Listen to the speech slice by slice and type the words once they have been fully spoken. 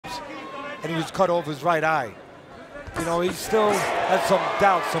and he was cut off his right eye. You know, he still has some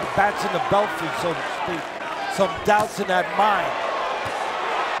doubts, some bats in the belfry, so to speak, some doubts in that mind.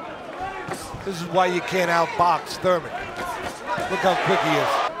 This is why you can't outbox Thurman. Look how quick he is.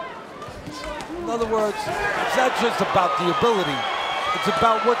 In other words, it's not just about the ability, it's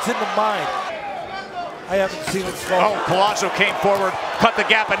about what's in the mind. I haven't seen it slow. Oh, Collazo came forward, cut the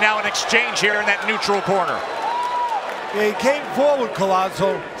gap, and now an exchange here in that neutral corner. Yeah, he came forward,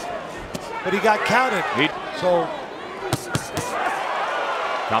 Collazo, but he got counted. So,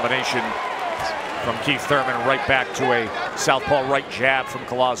 combination from Keith Thurman right back to a southpaw right jab from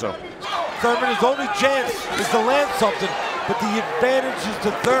Collazo. Thurman, his only chance is to land something, but the advantage is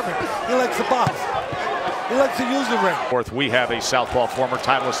to Thurman. He likes the box. He likes to use the ring. Fourth, we have a southpaw former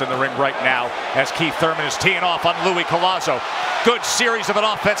titleist in the ring right now as Keith Thurman is teeing off on Louis Collazo. Good series of an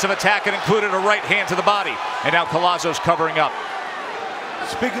offensive attack and included a right hand to the body. And now Collazo's covering up.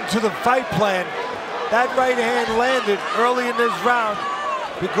 Speaking to the fight plan, that right hand landed early in this round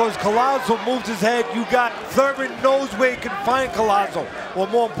because Collazo moved his head. You got Thurman knows where he can find Collazo, or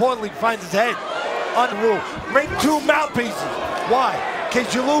more importantly, find his head. Unruled. Bring two mouthpieces. Why? In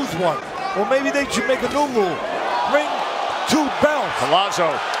case you lose one. Or maybe they should make a new rule. Bring two belts.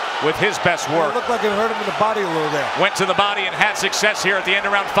 Collazo with his best work. It looked like it hurt him in the body a little there. Went to the body and had success here at the end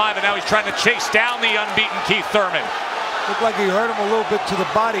of round 5, and now he's trying to chase down the unbeaten Keith Thurman. Looked like he hurt him a little bit to the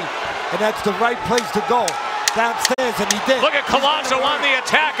body, and that's the right place to go. Downstairs, and he did. Look at Collazo on the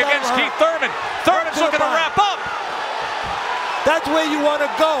attack against Keith Thurman. Thurman's looking to wrap up. That's where you want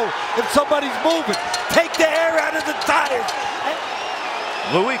to go if somebody's moving. Take the air out of the tires.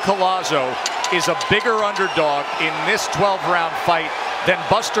 Louis Collazo is a bigger underdog in this 12-round fight than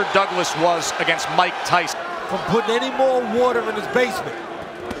Buster Douglas was against Mike Tyson. From putting any more water in his basement.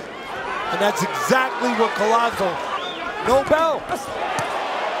 And that's exactly what Collazo, no bell.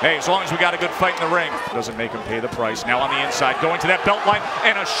 Hey, as long as we got a good fight in the ring. Doesn't make him pay the price. Now on the inside, going to that belt line,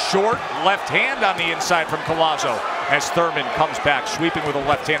 and a short left hand on the inside from Collazo. As Thurman comes back, sweeping with a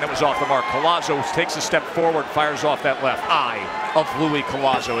left hand that was off the mark. Collazo takes a step forward, fires off that left eye of Louis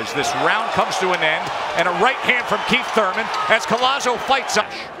Collazo as this round comes to an end, and a right hand from Keith Thurman as Collazo fights up.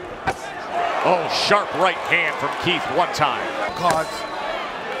 Oh, sharp right hand from Keith one time. Cards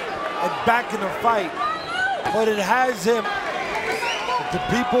and back in the fight, but it has him. The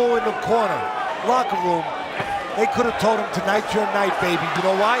people in the corner, locker room, they could have told him tonight's your night, baby. You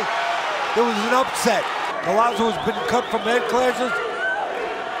know why? There was an upset. Collazo has been cut from head clashes.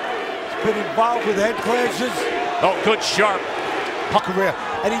 He's been involved with head clashes. Oh, good sharp career.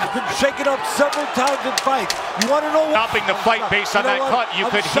 And he's been shaken up several times in fights. You want to know what? Stopping the fight based on that cut. You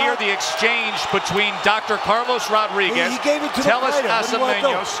could hear the exchange between Dr. Carlos Rodriguez. He gave it to the fighter.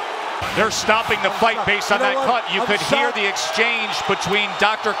 They're stopping the fight based on that cut. You could hear the exchange between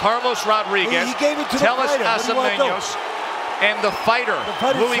Dr. Carlos Rodriguez, Teles Asamenos, and the fighter,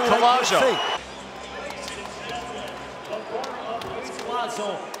 Louis Collazo.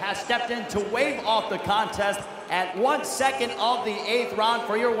 Collazo has stepped in to wave off the contest at 1 second of the 8th round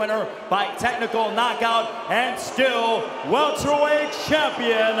for your winner by technical knockout and still welterweight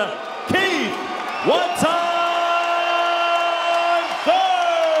champion, Keith